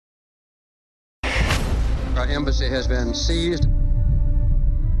Our embassy has been seized.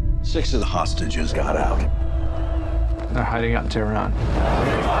 6 of the hostages got out. They're hiding out in Tehran.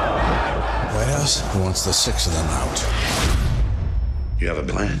 White House wants the 6 of them out. You have a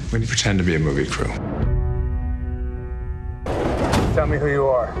plan? We pretend to be a movie crew. Tell me who you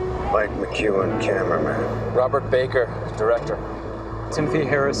are. Mike McEwen, cameraman. Robert Baker, director. Timothy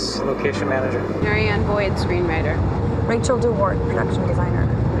Harris, location manager. Marianne Boyd, screenwriter. Rachel DeWart, production designer.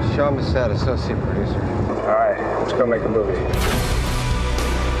 Sean Massad, associate producer. All right, let's go make a movie.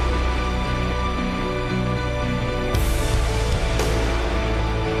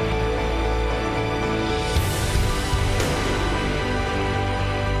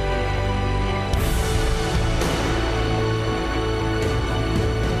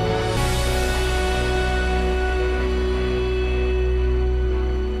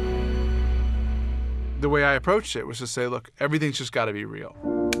 The way I approached it was to say, look, everything's just got to be real.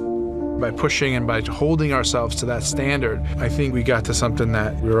 By pushing and by holding ourselves to that standard, I think we got to something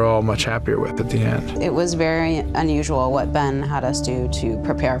that we were all much happier with at the end. It was very unusual what Ben had us do to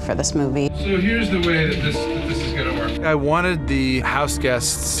prepare for this movie. So here's the way that this is going to work. I wanted the house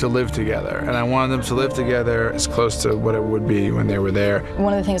guests to live together, and I wanted them to live together as close to what it would be when they were there.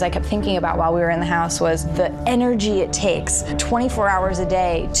 One of the things I kept thinking about while we were in the house was the energy it takes 24 hours a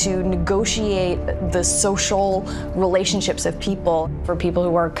day to negotiate the social relationships of people for people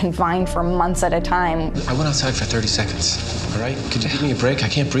who are confined for months at a time. I went outside for 30 seconds, all right? Could you give me a break? I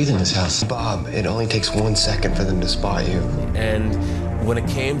can't breathe in this house. Bob, it only takes 1 second for them to spot you. And when it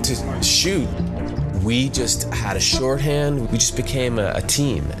came to shoot, we just had a shorthand. We just became a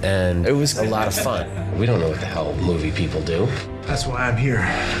team, and it was a lot of fun. We don't know what the hell movie people do. That's why I'm here.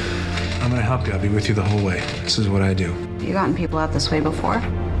 I'm going to help you. I'll be with you the whole way. This is what I do. Have you gotten people out this way before?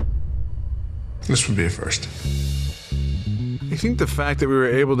 This would be a first. I think the fact that we were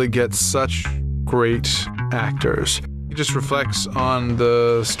able to get such great actors, it just reflects on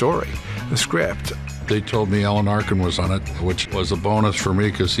the story, the script. They told me Alan Arkin was on it, which was a bonus for me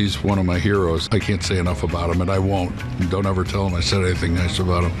because he's one of my heroes. I can't say enough about him, and I won't. Don't ever tell him I said anything nice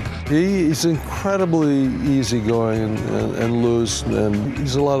about him. He's incredibly easygoing and loose, and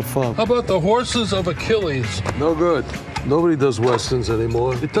he's a lot of fun. How about the horses of Achilles? No good. Nobody does Westerns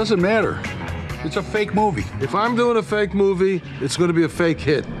anymore. It doesn't matter. It's a fake movie. If I'm doing a fake movie, it's going to be a fake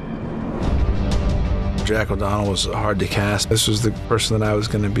hit. Jack O'Donnell was hard to cast. This was the person that I was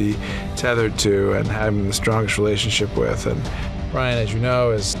going to be tethered to and having the strongest relationship with. And Brian, as you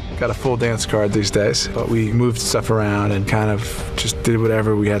know, has got a full dance card these days. But we moved stuff around and kind of just did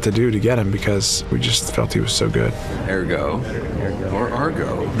whatever we had to do to get him because we just felt he was so good. Ergo, or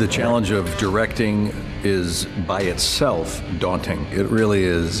Argo. The challenge of directing is by itself daunting. It really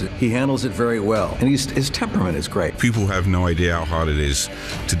is. He handles it very well, and his temperament is great. People have no idea how hard it is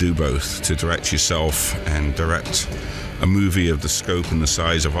to do both, to direct yourself and direct a movie of the scope and the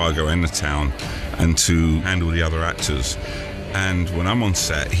size of Argo and the town, and to handle the other actors. And when I'm on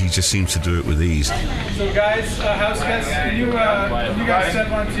set, he just seems to do it with ease. So guys, house guests, can you guys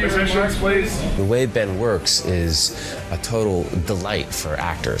step onto your remarks, please? The way Ben works is a total delight for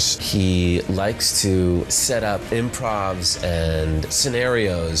actors. He likes to set up improvs and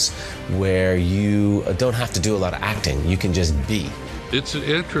scenarios where you don't have to do a lot of acting. You can just be. It's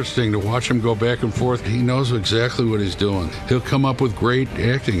interesting to watch him go back and forth. He knows exactly what he's doing. He'll come up with great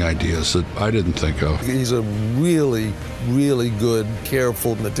acting ideas that I didn't think of. He's a really, really good,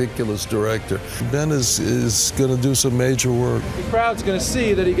 careful, meticulous director. Ben is going to do some major work. The crowd's going to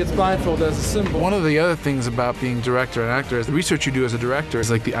see that he gets blindfolded as a symbol. One of the other things about being director and actor is the research you do as a director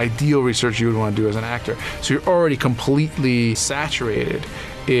is like the ideal research you would want to do as an actor. So you're already completely saturated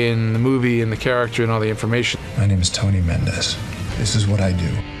in the movie and the character and all the information. My name is Tony Mendez. This is what I do.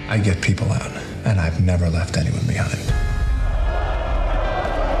 I get people out, and I've never left anyone behind.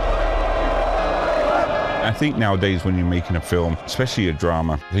 I think nowadays when you're making a film, especially a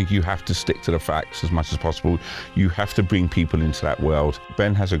drama, I think you have to stick to the facts as much as possible. You have to bring people into that world.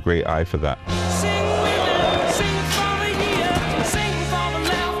 Ben has a great eye for that.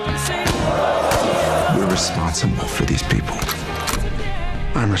 We're responsible for these people.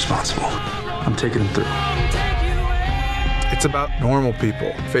 I'm responsible. I'm taking them through. It's about normal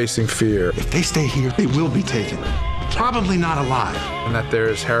people facing fear. If they stay here, they will be taken. Probably not alive. And that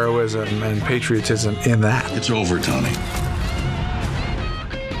there's heroism and patriotism in that. It's over, Tony.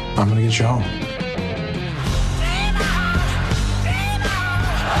 I'm gonna get you home.